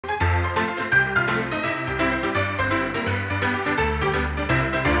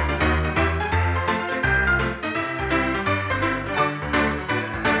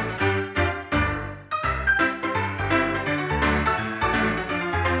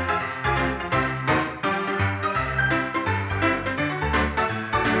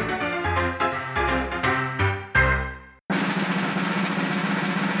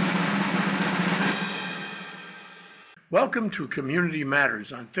Welcome to Community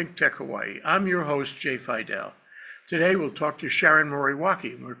Matters on ThinkTech Hawaii. I'm your host, Jay Fidell. Today we'll talk to Sharon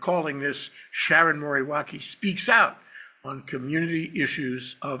Moriwaki, and we're calling this Sharon Moriwaki Speaks Out on community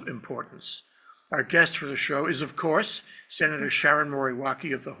issues of importance. Our guest for the show is, of course, Senator Sharon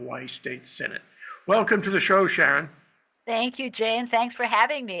Moriwaki of the Hawaii State Senate. Welcome to the show, Sharon. Thank you, Jay, and thanks for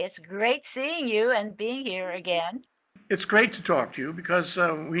having me. It's great seeing you and being here again. It's great to talk to you because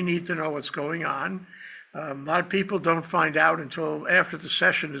we need to know what's going on. A lot of people don't find out until after the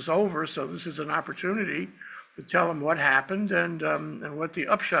session is over, so this is an opportunity to tell them what happened and what the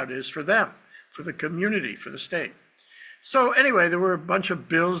upshot is for them, for the community, for the state. So anyway, there were a bunch of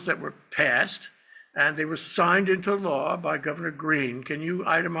bills that were passed, and they were signed into law by Governor Green. Can you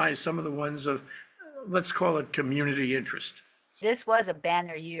itemize some of the ones of, let's call it community interest? This was a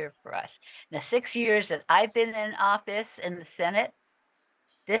banner year for us. In the 6 years that I've been in office in the Senate,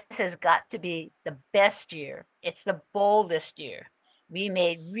 this has got to be the best year. It's the boldest year. We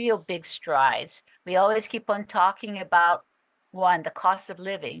made real big strides. We always keep on talking about, one, the cost of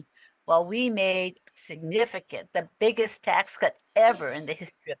living. Well, we made significant, the biggest tax cut ever in the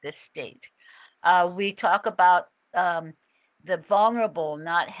history of this state. We talk about the vulnerable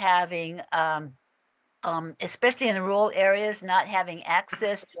not having, especially in the rural areas, not having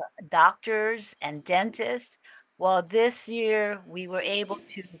access to doctors and dentists. Well, this year we were able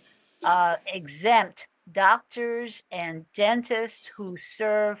to exempt doctors and dentists who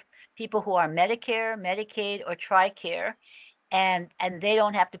serve people who are Medicare, Medicaid, or TRICARE, and they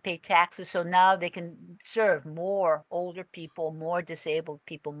don't have to pay taxes. So now they can serve more older people, more disabled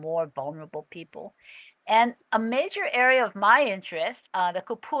people, more vulnerable people. And a major area of my interest, the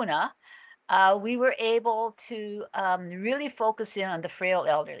kupuna, we were able to really focus in on the frail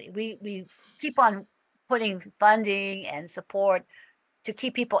elderly. We keep on putting funding and support to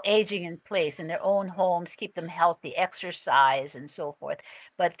keep people aging in place in their own homes, keep them healthy, exercise, and so forth.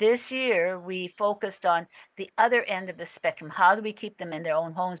 But this year, we focused on the other end of the spectrum. How do we keep them in their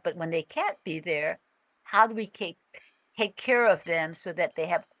own homes? But when they can't be there, how do we take care of them so that they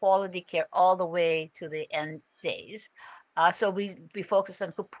have quality care all the way to the end days? So we focused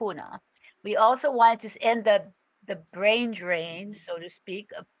on kupuna. We also wanted to end the brain drain, so to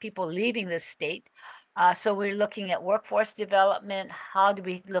speak, of people leaving the state. So we're looking at workforce development. How do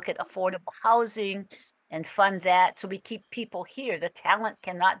we look at affordable housing and fund that so we keep people here? The talent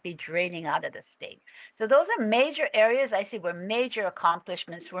cannot be draining out of the state. So those are major areas I see where major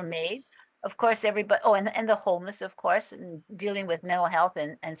accomplishments were made. Of course, everybody, and the homeless, of course, and dealing with mental health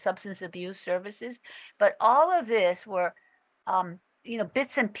and substance abuse services. But all of this were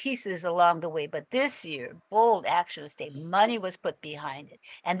bits and pieces along the way. But this year, bold action was taken. Money was put behind it.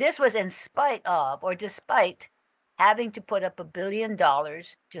 And this was in spite of, or despite, having to put up $1 billion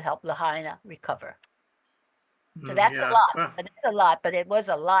to help Lahaina recover. So that's a lot. But it's a lot. But it was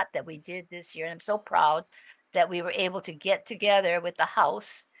a lot that we did this year. And I'm so proud that we were able to get together with the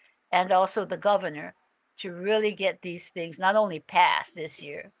House and also the governor to really get these things not only passed this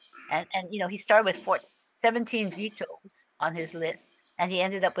year. And he started with 17 vetoes on his list, and he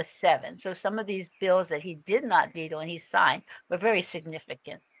ended up with 7. So some of these bills that he did not veto and he signed were very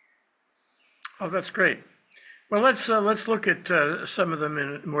significant. Oh, that's great. Well, let's look at some of them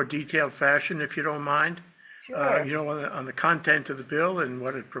in more detailed fashion, if you don't mind. Sure. On the content of the bill and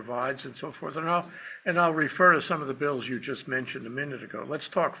what it provides and so forth. And I'll refer to some of the bills you just mentioned a minute ago. Let's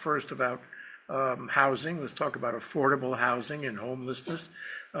talk first about housing. Let's talk about affordable housing and homelessness.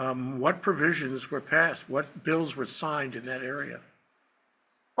 What provisions were passed? What bills were signed in that area?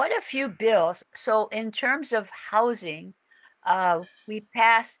 Quite a few bills. So in terms of housing, we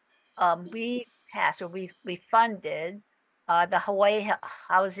funded the Hawaii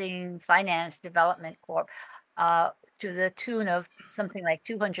Housing Finance Development Corp to the tune of something like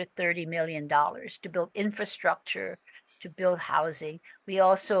 $230 million to build infrastructure, to build housing. We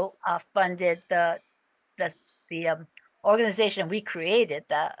also funded the organization we created,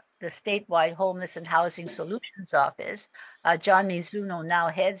 the statewide Homeless and Housing Solutions Office. John Mizuno now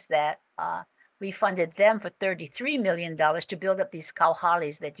heads that. We funded them for $33 million to build up these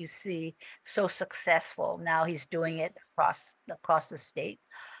kauhalis that you see so successful. Now he's doing it across the state.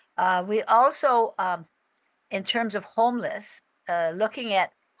 We also, in terms of homeless, looking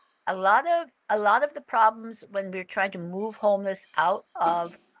at a lot of the problems when we're trying to move homeless out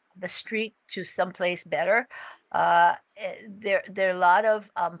of the street to someplace better. There are a lot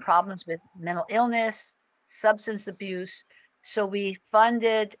of problems with mental illness, substance abuse. So we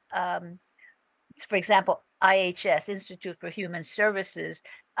funded, for example, IHS, Institute for Human Services,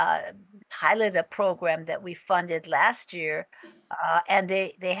 piloted a program that we funded last year. And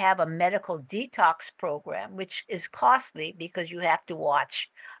they have a medical detox program, which is costly because you have to watch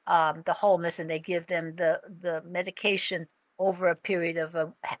the homeless, and they give them the medication over a period of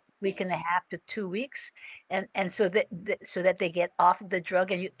a week and a half to 2 weeks, and so that they get off of the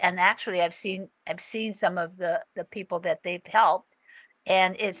drug. And actually, I've seen some of the people that they've helped,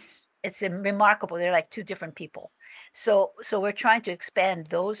 and it's remarkable. They're like two different people. So we're trying to expand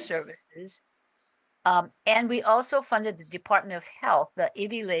those services. And we also funded the Department of Health. The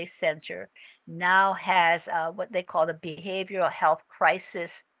Ivile Center now has what they call the Behavioral Health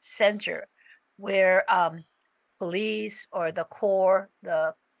Crisis Center, where police or the Corps,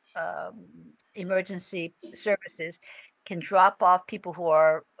 the um, emergency services, can drop off people who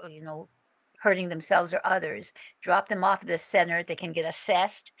are, hurting themselves or others, drop them off at the center. They can get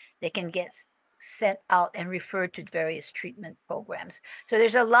assessed. They can get sent out and referred to various treatment programs. So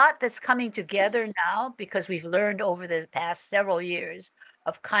there's a lot that's coming together now because we've learned over the past several years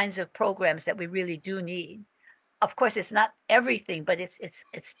of kinds of programs that we really do need. Of course, it's not everything, but it's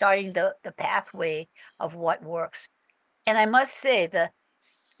starting the pathway of what works. And I must say, the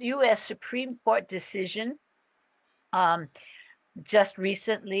U.S. Supreme Court decision um, just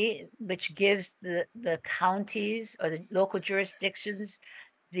recently, which gives the counties or the local jurisdictions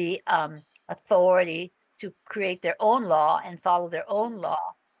the authority to create their own law and follow their own law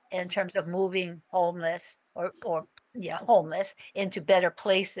in terms of moving homeless or yeah, homeless into better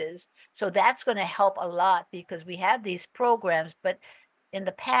places. So that's going to help a lot because we have these programs, but in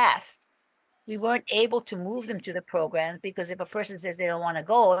the past, we weren't able to move them to the programs because if a person says they don't want to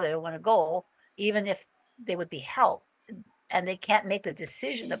go, they don't want to go, even if they would be helped, and they can't make the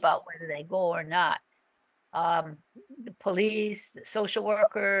decision about whether they go or not. The police, the social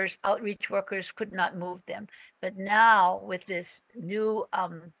workers, outreach workers could not move them. But now with this new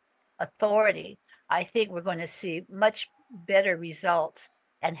authority, I think we're going to see much better results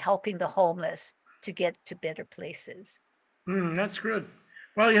and helping the homeless to get to better places. That's good.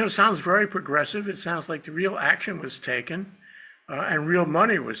 Well, it sounds very progressive. It sounds like the real action was taken and real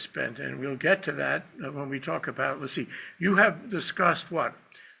money was spent. And we'll get to that when we talk about, let's see, you have discussed what?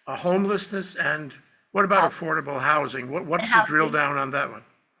 Homelessness and what about Housing. affordable housing? And What's the drill housing. down on that one?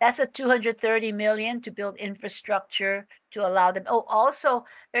 That's a 230 million to build infrastructure to allow them. Oh, also,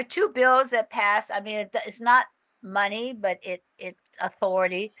 there are two bills that passed. I mean, it's not money, but it's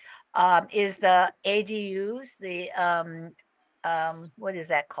authority. Is the ADUs, what is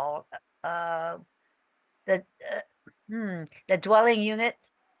that called? Uh, the the dwelling unit,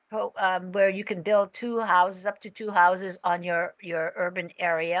 where you can build two houses, up to two houses on your urban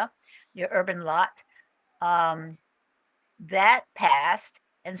area, your urban lot. Um, that passed.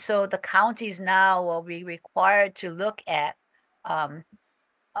 And so the counties now will be required to look at um,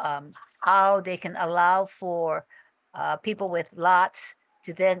 um, how they can allow for people with lots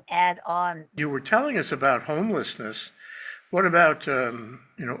to then add on. You were telling us about homelessness. What about,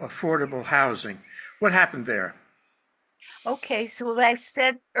 affordable housing? What happened there? Okay, so what I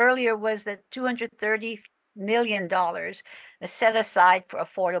said earlier was that $230 million is set aside for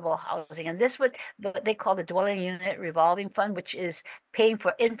affordable housing. And this would what they call the dwelling unit revolving fund, which is paying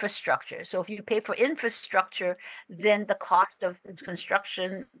for infrastructure. So if you pay for infrastructure, then the cost of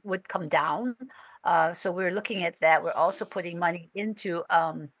construction would come down. So we're looking at that. We're also putting money into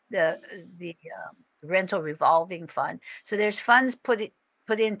the rental revolving fund. So there's funds put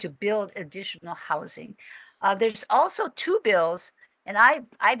in to build additional housing. There's also two bills, and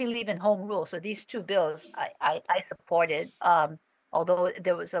I believe in home rule. So these two bills I supported, although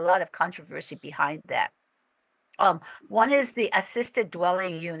there was a lot of controversy behind that. One is the assisted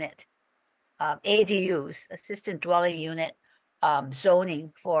dwelling unit, ADUs, assisted dwelling unit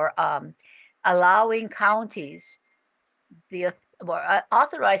zoning for allowing counties or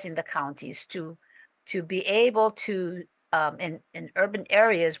authorizing the counties to be able to in urban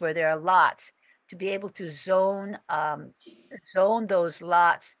areas where there are lots to be able to zone those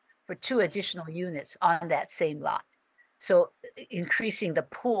lots for two additional units on that same lot. So increasing the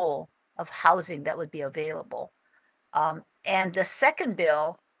pool of housing that would be available. And the second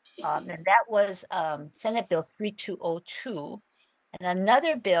bill, and that was Senate Bill 3202. And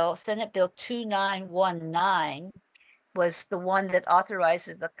another bill, Senate Bill 2919, was the one that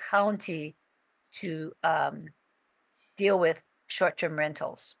authorizes the county to deal with short-term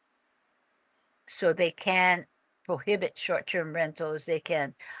rentals. So they can prohibit short-term rentals. They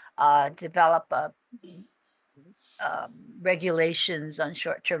can develop regulations on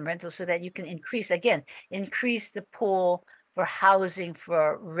short-term rentals so that you can increase the pool for housing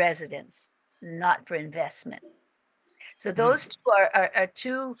for residents. not for investment. So those two are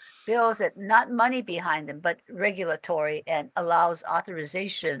two bills that not money behind them, but regulatory and allows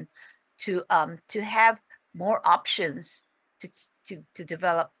authorization to have more options to to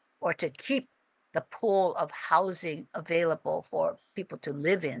develop or to keep the pool of housing available for people to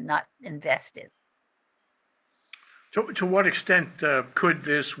live in, not invest in. To what extent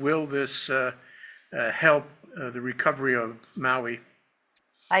will this help the recovery of Maui?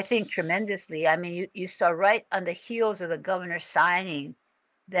 I think tremendously. I mean, you saw right on the heels of the governor signing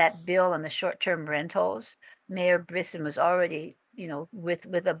that bill on the short-term rentals, Mayor Brisson was already,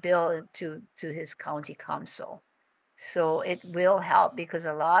 with a bill to his county council. So it will help because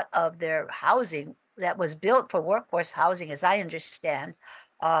a lot of their housing that was built for workforce housing, as I understand,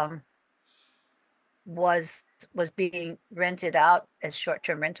 um, was being rented out as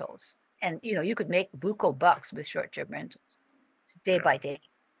short-term rentals. And you could make buco bucks with short-term rentals. It's day Yeah. by day.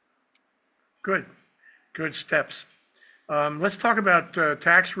 Good, good steps. Let's talk about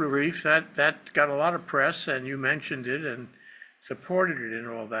tax relief. That got a lot of press, and you mentioned it and supported it and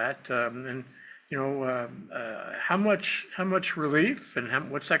all that. And how much relief,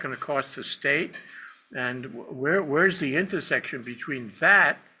 and what's that going to cost the state? And where's the intersection between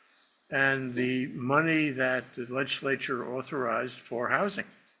that and the money that the legislature authorized for housing?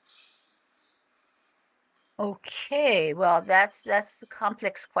 Okay, well, that's a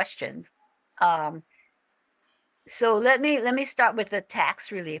complex question. Um, so let me start with the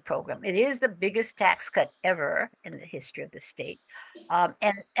tax relief program. It is the biggest tax cut ever in the history of the state.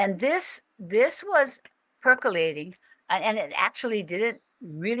 And this was percolating, and it actually didn't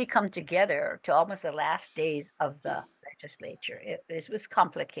really come together to almost the last days of the legislature. It was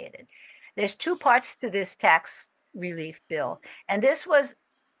complicated. There's two parts to this tax relief bill, and this was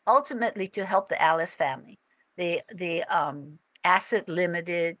ultimately to help the Alice family, the asset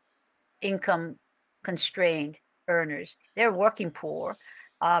limited, income constrained earners. They're working poor.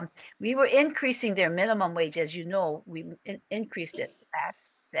 We were increasing their minimum wage, as you know, we increased it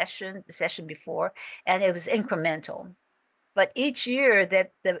last session, the session before, and it was incremental. But each year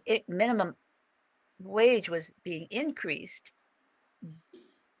that the minimum wage was being increased,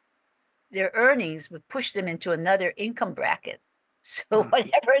 their earnings would push them into another income bracket. So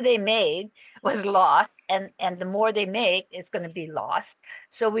whatever they made was lost, and the more they make, it's going to be lost.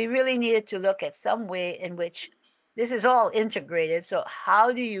 So we really needed to look at some way in which this is all integrated. So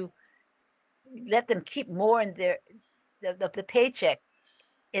how do you let them keep more in the paycheck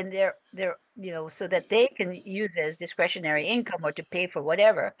in their so that they can use it as discretionary income or to pay for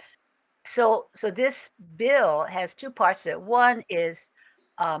whatever. So this bill has two parts to it. One is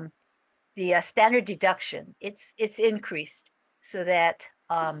um, the standard deduction. It's increased so that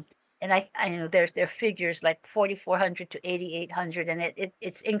and I know there are figures like 4,400 to 8,800, and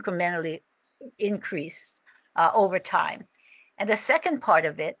it's incrementally increased over time. And the second part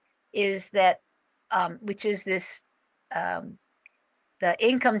of it is that which is this the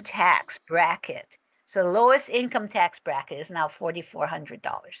income tax bracket. So the lowest income tax bracket is now $4,400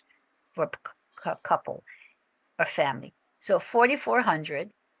 for a couple or family. So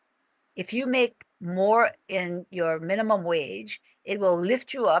 4,400. If you make more in your minimum wage, it will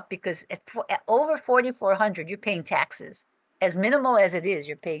lift you up because at over 4,400, you're paying taxes. As minimal as it is,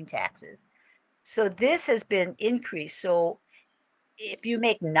 you're paying taxes. So this has been increased. So if you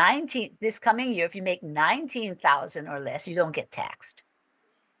make 19 this coming year, if you make 19,000 or less, you don't get taxed.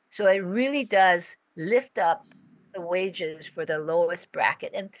 So it really does lift up the wages for the lowest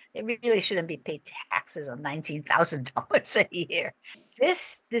bracket, and they really shouldn't be paid taxes on $19,000 a year.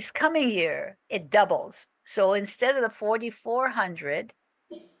 This coming year, it doubles. So instead of the 4,400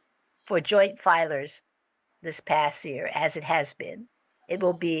 for joint filers this past year, as it has been, it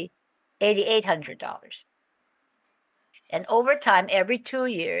will be $8,800. And over time, every 2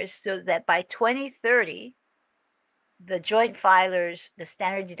 years, so that by 2030, the joint filers, the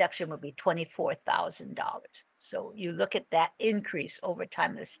standard deduction will be $24,000. So you look at that increase over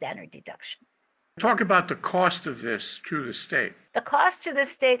time of the standard deduction. Talk about the cost of this to the state. The cost to the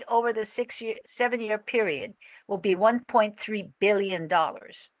state over the 7-year period will be $1.3 billion.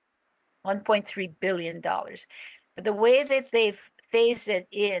 $1.3 billion. But the way that they've phased it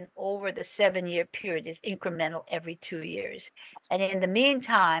in over the 7-year period is incremental every 2 years. And in the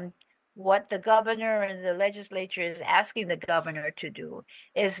meantime, what the governor and the legislature is asking the governor to do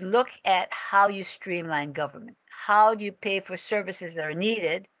is look at how you streamline government. How do you pay for services that are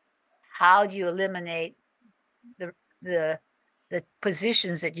needed? How do you eliminate the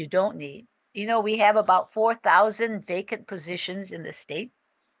positions that you don't need? We have about 4,000 vacant positions in the state.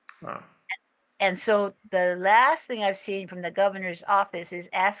 Wow. And so the last thing I've seen from the governor's office is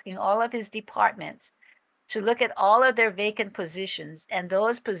asking all of his departments to look at all of their vacant positions and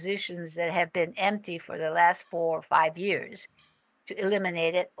those positions that have been empty for the last 4 or 5 years, to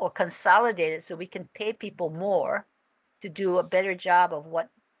eliminate it or consolidate it so we can pay people more to do a better job of what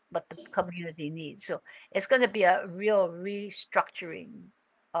the community needs. So it's going to be a real restructuring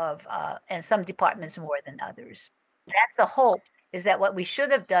of and some departments more than others. That's the hope, is that what we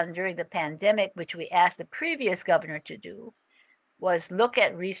should have done during the pandemic, which we asked the previous governor to do, was look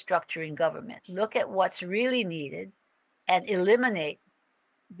at restructuring government, look at what's really needed, and eliminate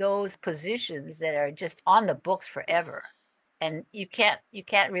those positions that are just on the books forever. And you can't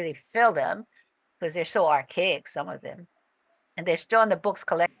really fill them because they're so archaic, some of them, and they're still on the books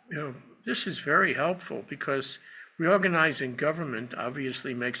collect. You know, this is very helpful because reorganizing government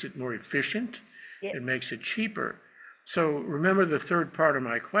obviously makes it more efficient. Yeah. It makes it cheaper. So remember, the third part of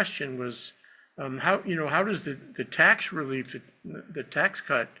my question was, how does the tax relief, the tax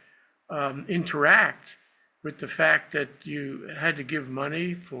cut, interact with the fact that you had to give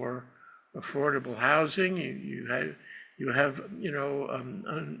money for affordable housing? You have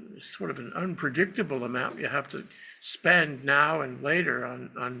sort of an unpredictable amount you have to spend now and later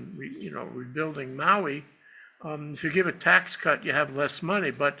on rebuilding Maui. If you give a tax cut, you have less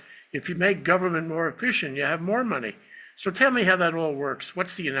money, but if you make government more efficient, you have more money. So tell me how that all works.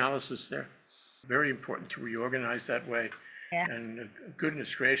 What's the analysis there? Very important to reorganize that way. Yeah. And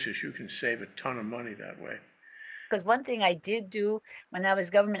goodness gracious, you can save a ton of money that way. Because one thing I did do when I was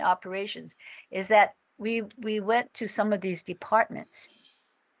government operations is that we went to some of these departments,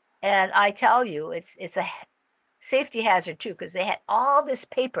 and I tell you, it's a safety hazard too, because they had all this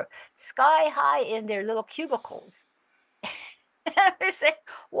paper sky high in their little cubicles. And I was saying,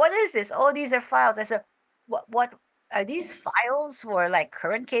 what is this? Oh, these are files. I said, what are these files for, like,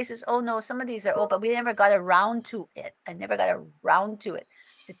 current cases? Oh no, some of these are old, but we never got around to it. I never got around to it,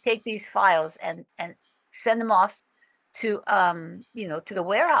 to take these files and send them off to to the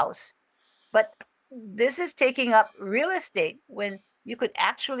warehouse. But this is taking up real estate when you could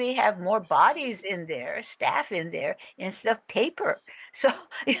actually have more bodies in there, staff in there, instead of paper. So,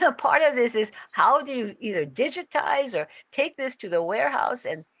 part of this is, how do you either digitize or take this to the warehouse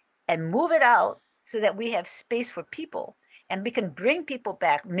and move it out so that we have space for people, and we can bring people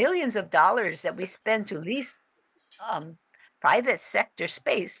back. Millions of dollars that we spend to lease um, private sector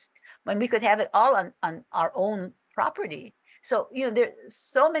space, when we could have it all on our own property. So, there's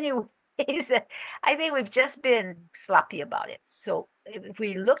so many ways that I think we've just been sloppy about it. So if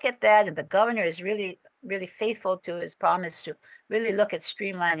we look at that, and the governor is really, really faithful to his promise to really look at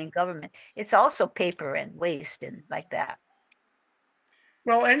streamlining government, it's also paper and waste and like that.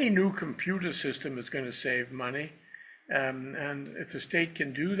 Well, any new computer system is going to save money. And if the state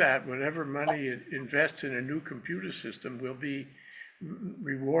can do that, whatever money it invests in a new computer system will be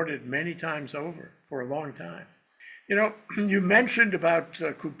rewarded many times over for a long time. You mentioned about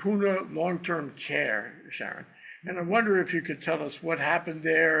kupuna long-term care, Sharon, and I wonder if you could tell us what happened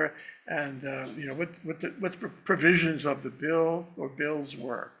there, and what the provisions of the bill or bills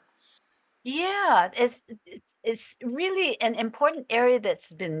were. Yeah, it's really an important area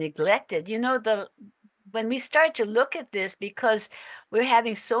that's been neglected. When we start to look at this, because we're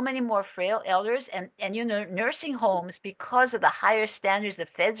having so many more frail elders, and nursing homes, because of the higher standards the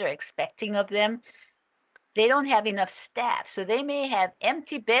feds are expecting of them, they don't have enough staff. So they may have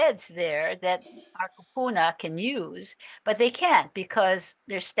empty beds there that our kupuna can use, but they can't because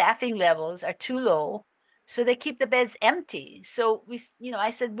their staffing levels are too low. So they keep the beds empty. So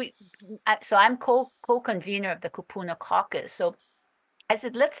I said, so I'm co-convener of the kupuna caucus. So I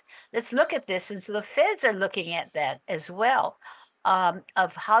said, let's look at this. And so the feds are looking at that as well,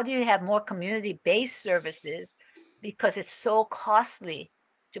 of how do you have more community-based services, because it's so costly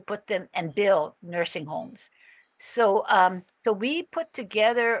to put them and build nursing homes. So we put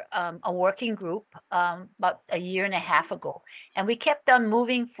together a working group about a year and a half ago, and we kept on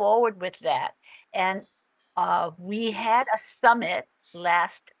moving forward with that. And we had a summit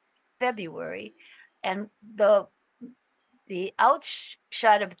last February, and the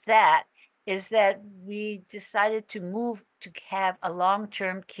outshot of that is that we decided to move to have a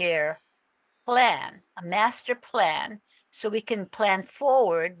long-term care plan, a master plan, so we can plan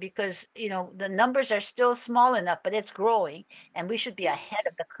forward, because the numbers are still small enough, but it's growing, and we should be ahead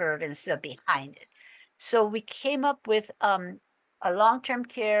of the curve instead of behind it. So we came up with a long-term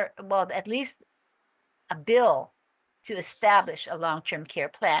care, well, at least a bill to establish a long-term care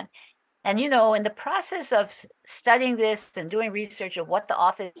plan. And, in the process of studying this and doing research of what the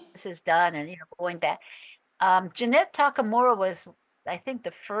office has done, and, going back, Jeanette Takamura was I think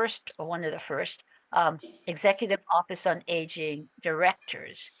the first or one of the first executive office on aging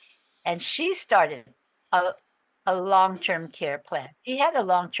directors. And she started a, a long-term care plan. She had a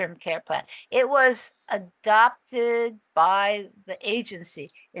long-term care plan. It was adopted by the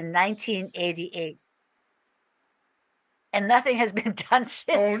agency in 1988. And nothing has been done Oh, since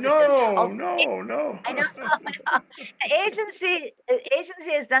then. no, no, no. I know. The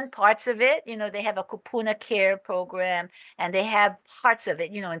agency has done parts of it. They have a kupuna care program, and they have parts of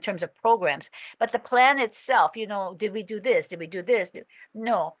it, in terms of programs. But the plan itself, did we do this? Did we do this?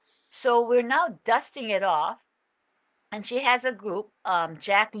 No. So we're now dusting it off. And she has a group,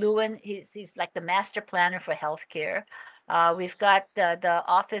 Jack Lewin, he's like the master planner for healthcare. We've got the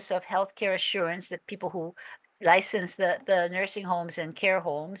Office of Healthcare Assurance, the people who license the nursing homes and care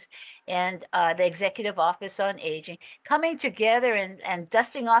homes, and the Executive Office on Aging, coming together and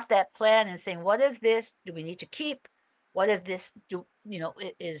dusting off that plan and saying, what of this do we need to keep? What if this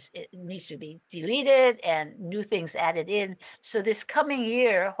it needs to be deleted and new things added in? So this coming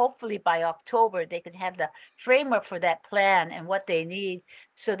year, hopefully by October, they can have the framework for that plan and what they need,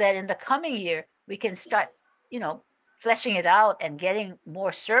 so that in the coming year we can start, fleshing it out and getting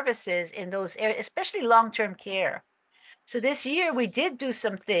more services in those areas, especially long-term care. So this year we did do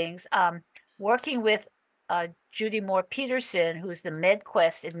some things, working with Judy Moore Peterson, who's the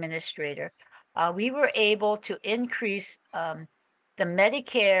MedQuest administrator. We were able to increase the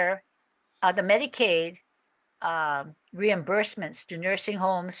Medicare, the Medicaid reimbursements to nursing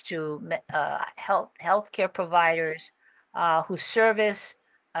homes, to healthcare providers who service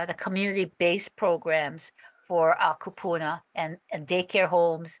the community-based programs for kupuna and daycare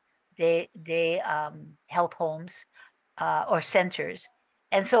homes, day health homes or centers.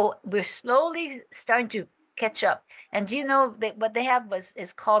 And so we're slowly starting to catch up. And do you know that what they have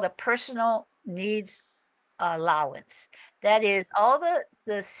is called a personal needs allowance? That is, all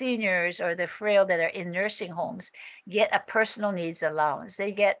the seniors or the frail that are in nursing homes get a personal needs allowance.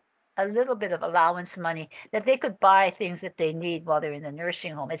 They get a little bit of allowance money that they could buy things that they need while they're in the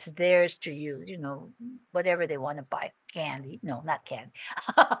nursing home. It's theirs to use, whatever they want to buy. Candy, no, not candy.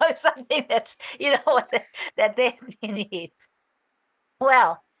 Something that's, that they need.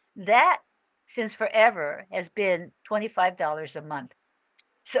 Well, that, since forever, has been $25 a month.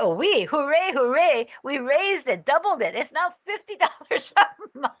 So hooray, hooray, we raised it, doubled it. It's now $50 a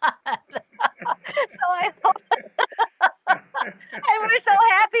month. So we're so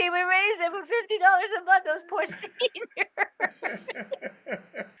happy we raised it for $50 a month, those poor seniors.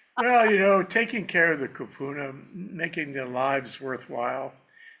 Well, taking care of the kupuna, making their lives worthwhile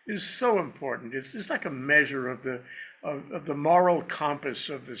is so important. It's like a measure of the moral compass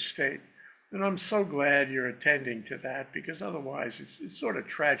of the state. And I'm so glad you're attending to that, because otherwise it's sort of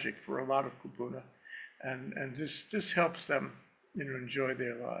tragic for a lot of kupuna. And this helps them, enjoy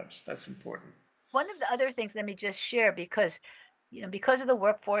their lives. That's important. One of the other things, let me just share, because because of the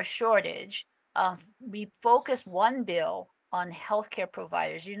workforce shortage, we focused one bill on healthcare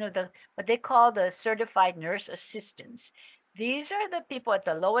providers. What they call the certified nurse assistants. These are the people at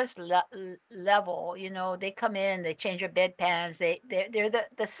the lowest level. They come in, they change your bedpans. They're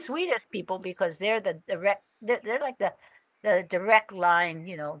the sweetest people, because they're the direct. They're like the direct line.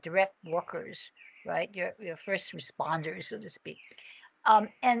 Direct workers, right? Your first responders, so to speak.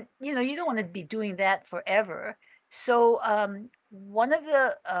 And you don't want to be doing that forever. So one of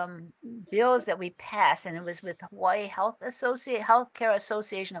the bills that we passed, and it was with Hawaii Healthcare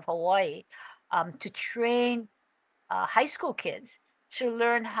Association of Hawaii, to train high school kids to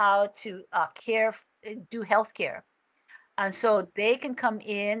learn how to do healthcare. And so they can come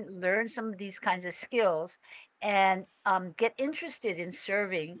in, learn some of these kinds of skills, and get interested in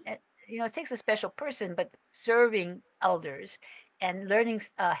serving. It takes a special person, but serving elders and learning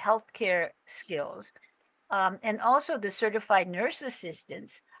healthcare skills. And also the certified nurse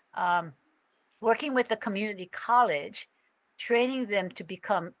assistants, working with the community college, training them to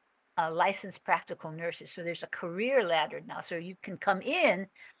become licensed practical nurses. So there's a career ladder now. So you can come in,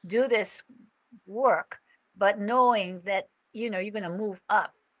 do this work, but knowing that you're going to move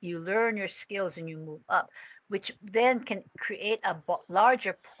up. You learn your skills and you move up, which then can create a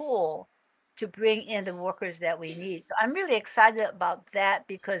larger pool to bring in the workers that we need. So I'm really excited about that,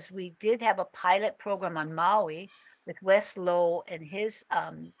 because we did have a pilot program on Maui with Wes Lowe and his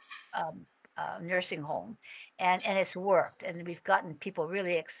um, nursing home, and it's worked, and we've gotten people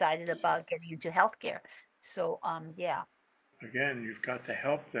really excited about getting into healthcare. So yeah. Again, you've got to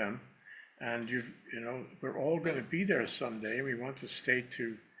help them, and we're all going to be there someday. We want the state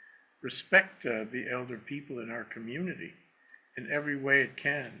to respect the elder people in our community in every way it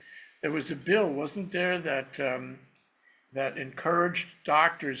can. There was a bill, wasn't there, that that encouraged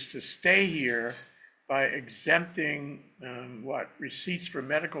doctors to stay here by exempting receipts for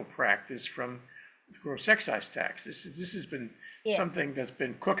medical practice from the gross excise tax. This has been Yeah. something that's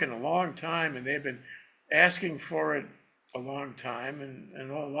been cooking a long time, and they've been asking for it a long time,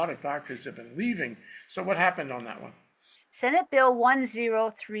 and a lot of doctors have been leaving. So what happened on that one? Senate Bill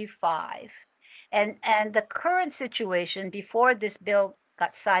 1035. And the current situation before this bill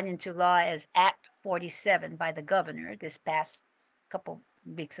got signed into law as Act 47 by the governor this past couple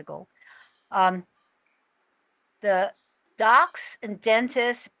weeks ago, the docs and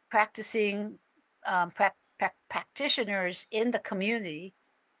dentists practicing practitioners in the community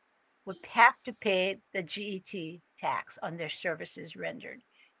would have to pay the GET tax on their services rendered.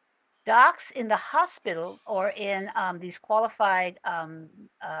 Docs in the hospital or in these qualified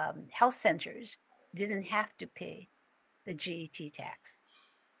health centers didn't have to pay the GET tax.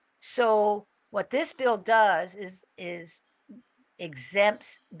 So what this bill does is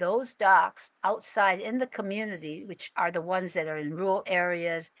exempts those docs outside in the community, which are the ones that are in rural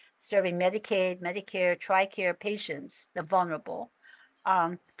areas serving Medicaid, Medicare, TRICARE patients, the vulnerable,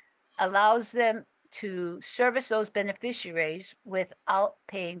 allows them to service those beneficiaries without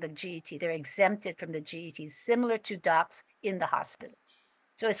paying the GET. They're exempted from the GET, similar to docs in the hospital.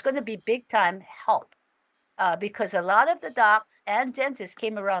 So it's going to be big time help because a lot of the docs and dentists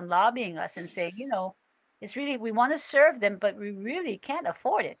came around lobbying us and saying, it's really, we want to serve them, but we really can't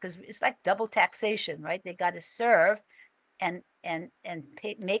afford it because it's like double taxation, right? They got to serve and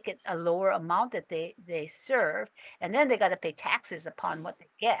make it a lower amount that they serve, and then they got to pay taxes upon what they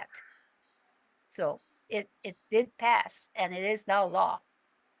get. So it did pass, and it is now law.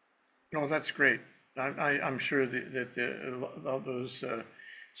 Oh, that's great. I'm sure all those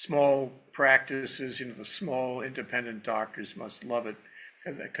small practices, the small independent doctors must love it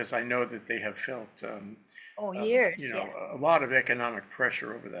because I know that they have felt, Oh, years, yeah. a lot of economic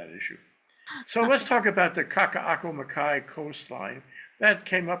pressure over that issue. So let's talk about the Kakaako Makai coastline. That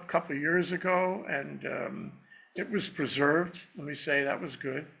came up a couple of years ago, and it was preserved. Let me say that was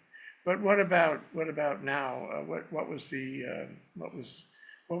good. But what about now? What was the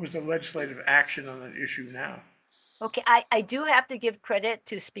legislative action on that issue now? Okay, I do have to give credit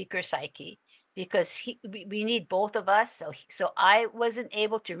to Speaker Psyche because we need both of us. So I wasn't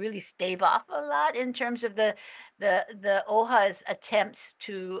able to really stave off a lot in terms of the OHA's attempts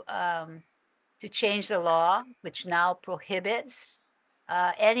to change the law, which now prohibits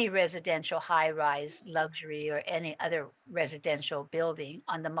any residential high-rise luxury or any other residential building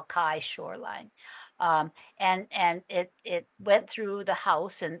on the Makai shoreline. And it went through the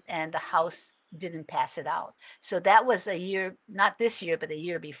House, and the House didn't pass it out. So that was a year, not this year, but the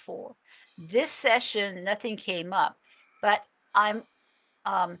year before. This session, nothing came up, but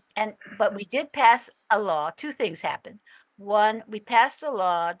but we did pass a law. Two things happened. One, we passed a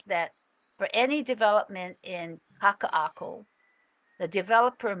law that for any development in Kakaako, the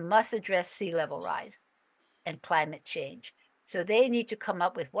developer must address sea level rise and climate change. So they need to come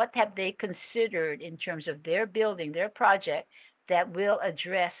up with what have they considered in terms of their building, their project that will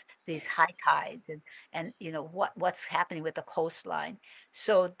address these high tides and what's happening with the coastline.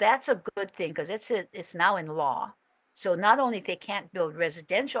 So that's a good thing because it's now in law. So not only they can't build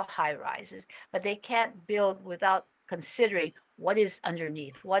residential high rises, but they can't build without considering what is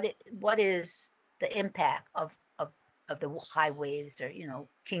underneath, what is the impact of the high waves or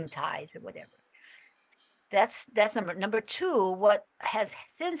king tides or whatever. That's number two. What has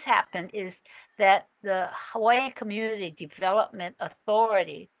since happened is that the Hawaii Community Development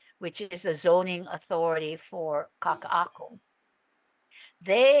Authority, which is the zoning authority for Kakaako,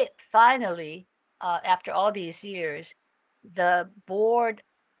 they finally, after all these years, the board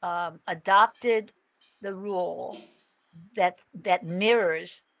adopted the rule that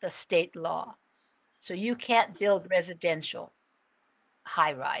mirrors the state law. So you can't build residential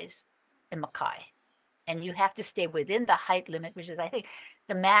high rise in Makai, and you have to stay within the height limit, which is, I think,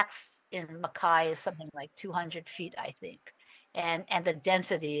 the max in Makai is something like 200 feet, I think, and the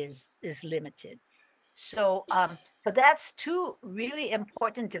density is limited. So so that's two really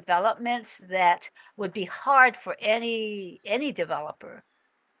important developments that would be hard for any developer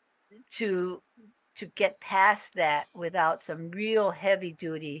to to get past that without some real heavy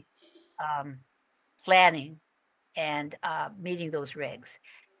duty um, planning and meeting those regs.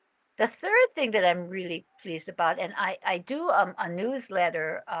 The third thing that I'm really pleased about, and I do a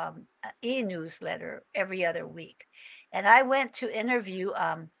newsletter, e-newsletter every other week, and I went to interview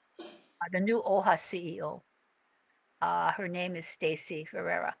the new OHA CEO. Her name is Stacy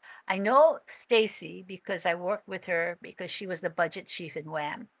Ferreira. I know Stacy because I worked with her because she was the budget chief in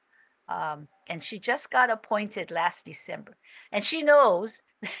WAM. And she just got appointed last December. And she knows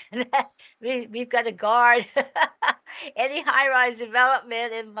that we've got to guard any high-rise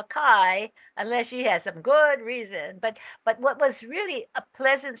development in Makai unless she has some good reason. But what was really a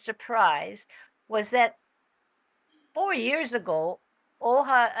pleasant surprise was that 4 years ago,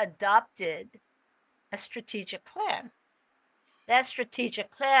 OHA adopted a strategic plan. That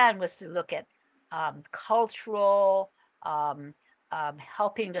strategic plan was to look at cultural, um,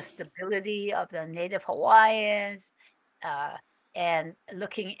 helping the stability of the Native Hawaiians, uh, and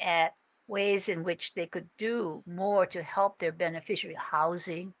looking at ways in which they could do more to help their beneficiary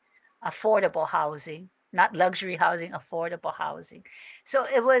housing, affordable housing, not luxury housing, affordable housing. So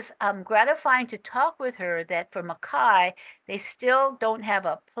it was gratifying to talk with her that for Makai, they still don't have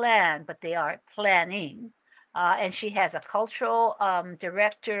a plan, but they are planning. And she has a cultural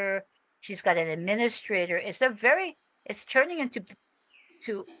director. She's got an administrator. It's turning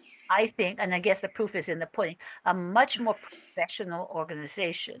to, I think, and I guess the proof is in the pudding, a much more professional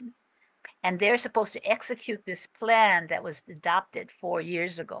organization. And they're supposed to execute this plan that was adopted 4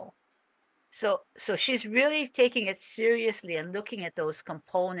 years ago. So she's really taking it seriously and looking at those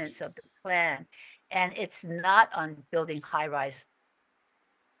components of the plan. And it's not on building high-rise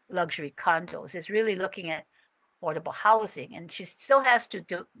luxury condos. It's really looking at affordable housing, and she still has to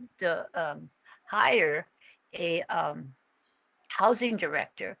hire a housing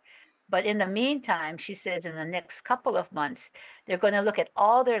director. But in the meantime, she says in the next couple of months, they're going to look at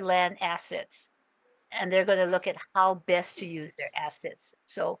all their land assets and they're going to look at how best to use their assets.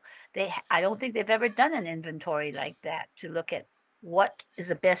 So I don't think they've ever done an inventory like that to look at what is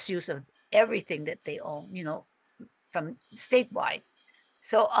the best use of everything that they own, from statewide.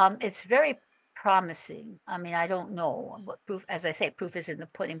 So it's very promising. I mean, I don't know what proof, as I say, proof is in the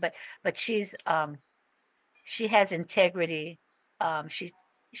pudding, but she has integrity. Um, she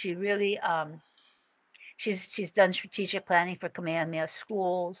she really she's done strategic planning for Kamehameha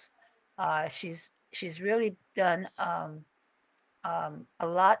schools. She's really done a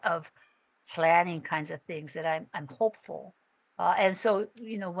lot of planning kinds of things that I'm hopeful. And so,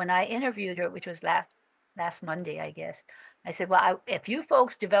 when I interviewed her, which was last Monday, I guess, I said, well, if you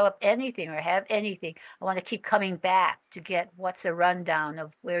folks develop anything or have anything, I want to keep coming back to get what's the rundown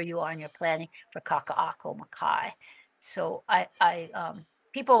of where you are in your planning for Kakaako Makai. So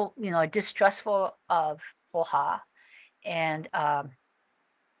people, are distrustful of OHA, and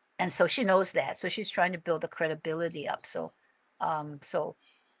so she knows that. So she's trying to build the credibility up.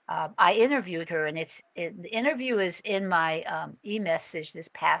 I interviewed her, and the interview is in my e-message this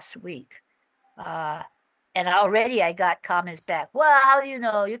past week. Uh, and already I got comments back. Well, how do you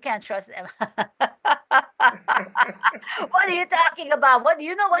know? You can't trust them. What are you talking about? What do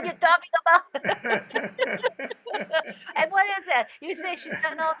you know what you're talking about? And what is that? You say she's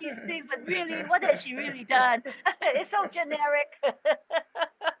done all these things, but really, what has she really done? It's so generic.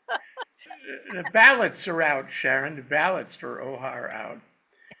 The ballots are out, Sharon. The ballots for OHA are out.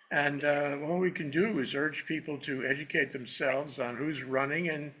 And all we can do is urge people to educate themselves on who's running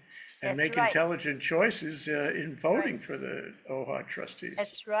and That's make right. intelligent choices in Right. voting for the OHA trustees.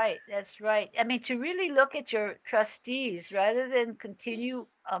 That's right. That's right. I mean, to really look at your trustees rather than continue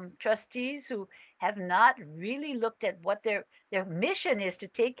trustees who have not really looked at what their mission is to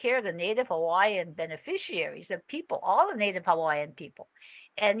take care of the Native Hawaiian beneficiaries, the people, all the Native Hawaiian people.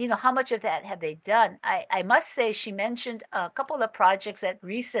 And how much of that have they done? I must say she mentioned a couple of projects that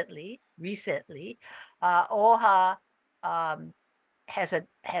recently, OHA um, has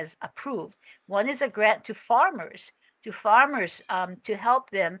approved. One is a grant to farmers to help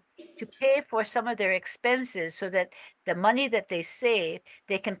them to pay for some of their expenses so that the money that they save,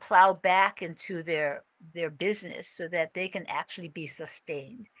 they can plow back into their business so that they can actually be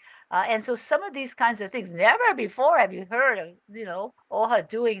sustained. And so some of these kinds of things, never before have you heard of, OHA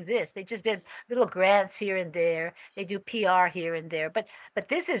doing this. They just did little grants here and there. They do PR here and there, but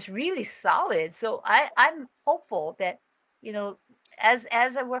this is really solid. So I'm hopeful that, you know, as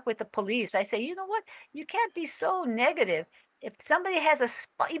I work with the police, I say, you know what? You can't be so negative. If somebody has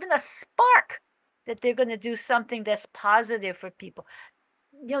even a spark that they're going to do something that's positive for people,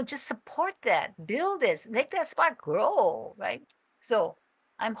 just support that, build this, make that spark grow, right? So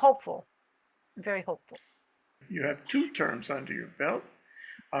I'm hopeful, I'm very hopeful. You have 2 terms under your belt.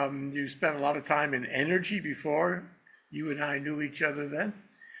 You spent a lot of time in energy before you and I knew each other then.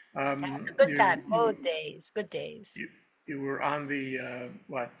 Having a Um, good you, time, you, good days, good days. you, you were on the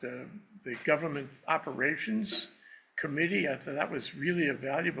government operations committee. I thought that was really a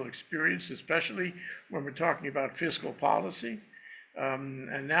valuable experience, especially when we're talking about fiscal policy.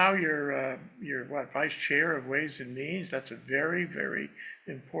 And now you're what, vice chair of Ways and Means? That's a very, very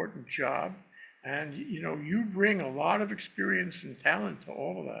important job. And you bring a lot of experience and talent to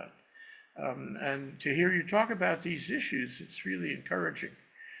all of that. And to hear you talk about these issues, it's really encouraging.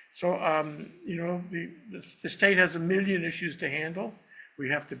 So, the state has a million issues to handle. We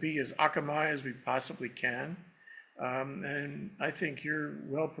have to be as Akamai as we possibly can. And I think you're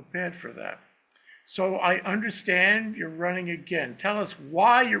well prepared for that. So I understand you're running again. Tell us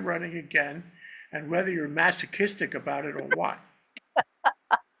why you're running again and whether you're masochistic about it or what.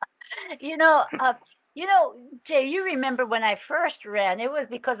 You know, uh, you know, Jay, you remember when I first ran, it was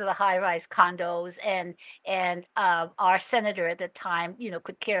because of the high-rise condos and our senator at the time,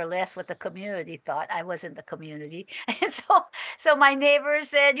 could care less what the community thought. I was in the community. And so my neighbors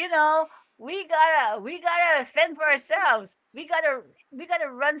said, we gotta fend for ourselves. We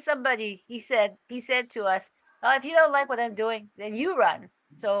gotta run somebody. He said to us, if you don't like what I'm doing, then you run.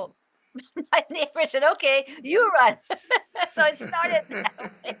 So my neighbor said, okay, you run. So it started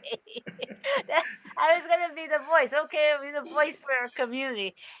that way. I was gonna be the voice. Okay, I'll be the voice for our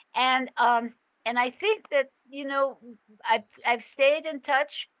community. And I think that, I've stayed in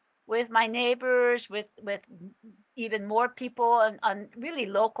touch with my neighbors, with even more people on really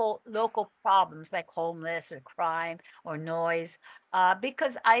local problems like homeless or crime or noise,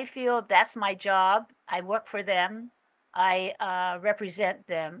 because I feel that's my job. I work for them. I represent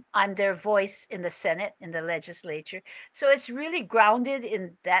them. I'm their voice in the Senate, in the legislature. So it's really grounded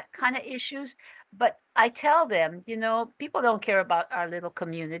in that kind of issues. But I tell them, people don't care about our little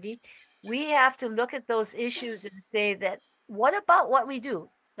community. We have to look at those issues and say that, what about what we do?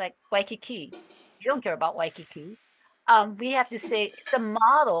 Like Waikiki. You don't care about Waikiki. We have to say it's a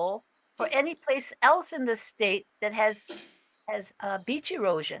model for any place else in the state that has beach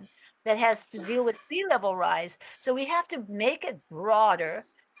erosion, that has to deal with sea level rise. So we have to make it broader.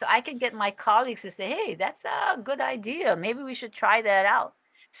 So I can get my colleagues to say, hey, that's a good idea. Maybe we should try that out.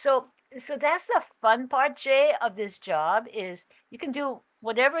 So so that's the fun part, Jay, of this job is you can do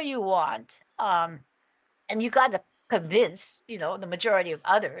whatever you want. And you got to convince, the majority of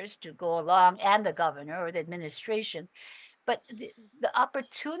others to go along and the governor or the administration. But the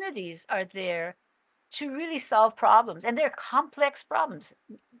opportunities are there to really solve problems, and they're complex problems.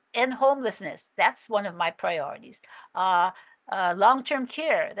 And homelessness, that's one of my priorities. Uh, Long-term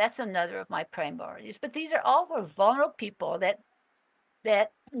care, that's another of my priorities. But these are all for vulnerable people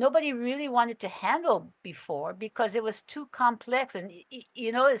that nobody really wanted to handle before because it was too complex and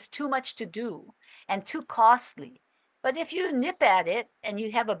it's too much to do and too costly. But if you nip at it and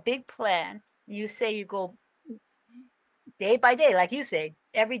you have a big plan, you say you go day by day, like you say,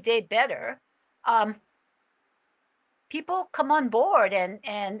 every day better, um, people come on board.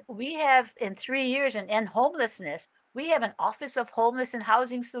 And we have in 3 years and end homelessness, we have an Office of Homeless and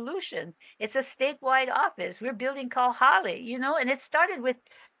Housing Solution. It's a statewide office. We're building Kalhali, and it started with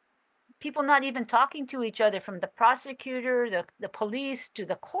people not even talking to each other, from the prosecutor, the police to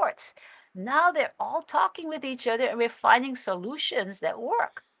the courts. Now they're all talking with each other and we're finding solutions that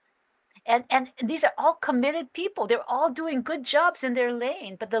work. And these are all committed people. They're all doing good jobs in their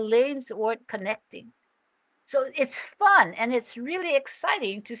lane, but the lanes weren't connecting. So it's fun and it's really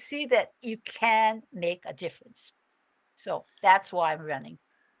exciting to see that you can make a difference. So that's why I'm running.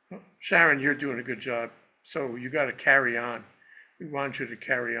 Sharon, you're doing a good job. So you got to carry on. We want you to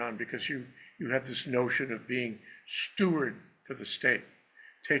carry on because you have this notion of being steward for the state,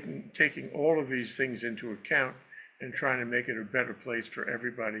 taking all of these things into account and trying to make it a better place for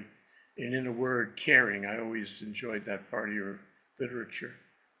everybody. And in a word, caring. I always enjoyed that part of your literature,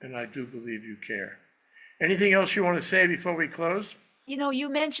 and I do believe you care. Anything else you want to say before we close? You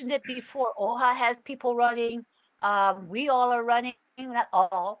mentioned it before. OHA has people running. We all are running, not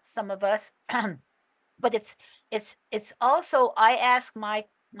all, some of us. But it's also, I ask my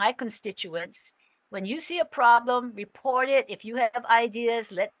constituents, when you see a problem, report it. If you have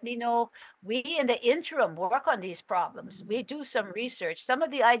ideas, let me know. We in the interim work on these problems. We do some research. Some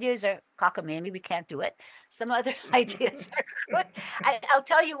of the ideas are cockamamie, we can't do it. Some other ideas are good. I'll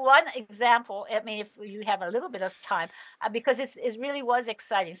tell you one example. I mean, if you have a little bit of time, because it really was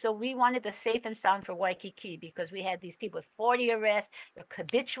exciting. So we wanted the safe and sound for Waikiki because we had these people with 40 arrests. They're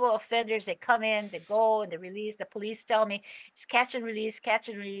habitual offenders. They come in, they go, and they release. The police tell me it's catch and release, catch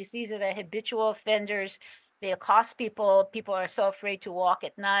and release. These are the habitual offenders. They accost people. People are so afraid to walk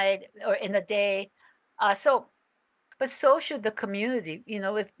at night or in the day. But so should the community.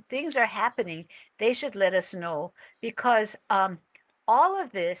 If things are happening, they should let us know, because all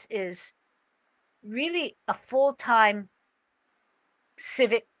of this is really a full-time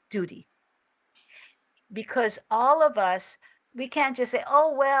civic duty, because all of us we can't just say,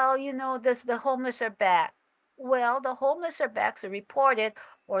 oh, well, the homeless are back. Well, the homeless are back, so report it,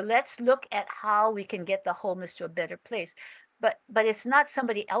 or let's look at how we can get the homeless to a better place. But it's not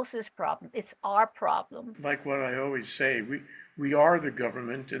somebody else's problem. It's our problem. Like what I always say, we are the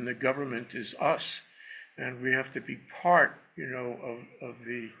government and the government is us. And we have to be part, of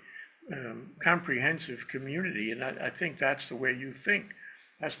the comprehensive community. And I think that's the way you think.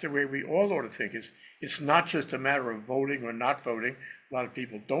 That's the way we all ought to think. It's not just a matter of voting or not voting. A lot of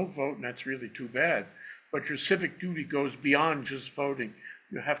people don't vote, and that's really too bad. But your civic duty goes beyond just voting.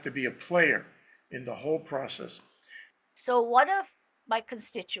 You have to be a player in the whole process. So one of my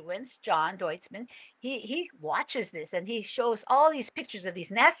constituents, John Deutschman, he watches this and he shows all these pictures of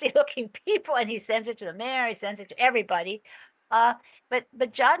these nasty looking people, and he sends it to the mayor, he sends it to everybody. Uh,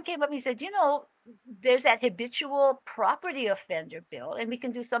 but John came up and he said, there's that habitual property offender bill, and we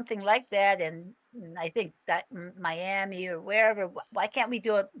can do something like that. And I think that Miami or wherever, why can't we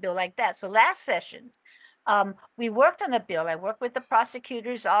do a bill like that? So last session, we worked on the bill. I worked with the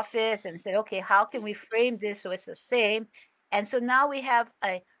prosecutor's office and said, okay, how can we frame this so it's the same? And so now we have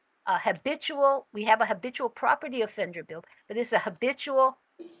a habitual property offender bill, but it's a habitual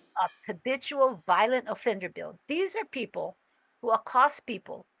violent offender bill. These are people who accost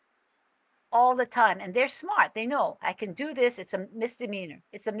people all the time, and they're smart. They know I can do this. It's a misdemeanor.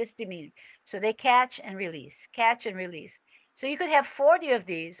 It's a misdemeanor. So they catch and release, catch and release. So you could have 40 of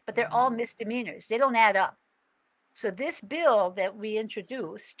these, but they're all misdemeanors. They don't add up. So this bill that we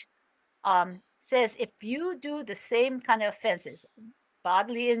introduced says if you do the same kind of offenses,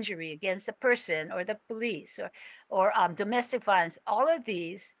 bodily injury against a person or the police, or domestic violence, all of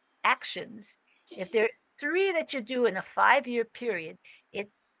these actions, if there are 3 that you do in a 5-year period,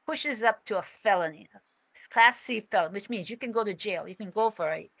 it pushes up to a felony, Class C felony, which means you can go to jail. You can go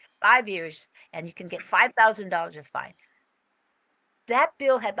for 5 years and you can get $5,000 of fine. That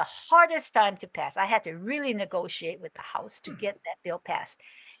bill had the hardest time to pass. I had to really negotiate with the House to get that bill passed.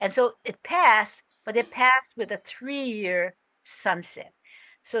 And so it passed, but it passed with a 3-year sunset.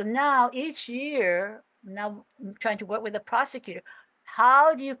 So now each year, now I'm trying to work with the prosecutor.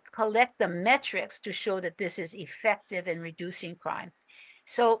 How do you collect the metrics to show that this is effective in reducing crime?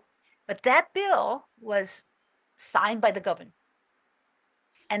 So, but that bill was signed by the governor.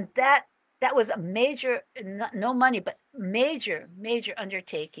 And that was a major, no money, but major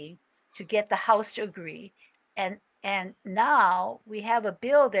undertaking to get the House to agree. And now we have a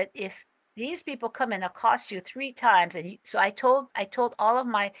bill that if these people come and accost you 3 times, and so I told all of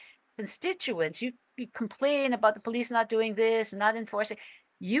my constituents, you complain about the police not doing this, not enforcing,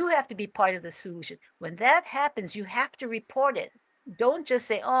 you have to be part of the solution. When that happens, you have to report it. Don't just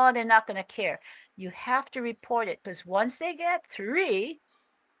say, oh, they're not going to care. You have to report it, because once they get 3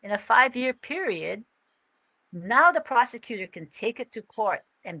 in a 5-year period, now the prosecutor can take it to court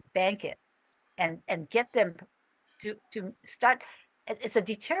and bank it and get them to start. It's a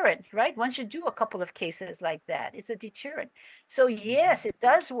deterrent, right? Once you do a couple of cases like that, it's a deterrent. So yes, it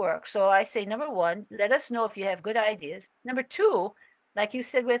does work. So I say, number 1, let us know if you have good ideas. Number 2, like you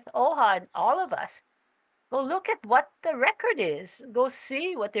said with OHA and all of us, go look at what the record is. Go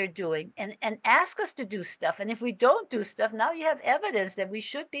see what they're doing and ask us to do stuff. And if we don't do stuff, now you have evidence that we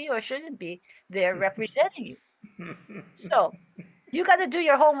should be or shouldn't be there representing you. So you got to do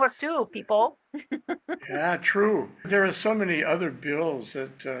your homework too, people. Yeah, true. There are so many other bills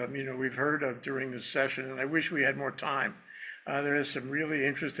that we've heard of during this session, and I wish we had more time. There are some really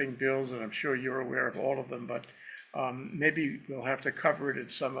interesting bills, and I'm sure you're aware of all of them, but maybe we'll have to cover it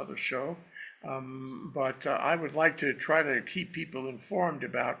at some other show. But I would like to try to keep people informed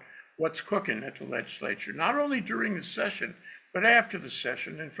about what's cooking at the legislature, not only during the session, but after the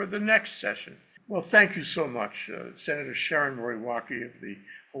session and for the next session. Well, thank you so much, Senator Sharon Moriwaki of the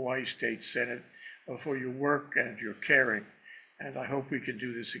Hawaii State Senate, for your work and your caring. And I hope we can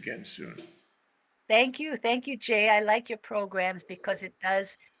do this again soon. Thank you. Thank you, Jay. I like your programs because it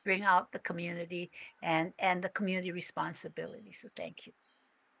does bring out the community and the community responsibility. So thank you.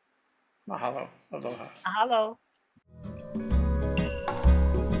 Mahalo. Aloha. Mahalo.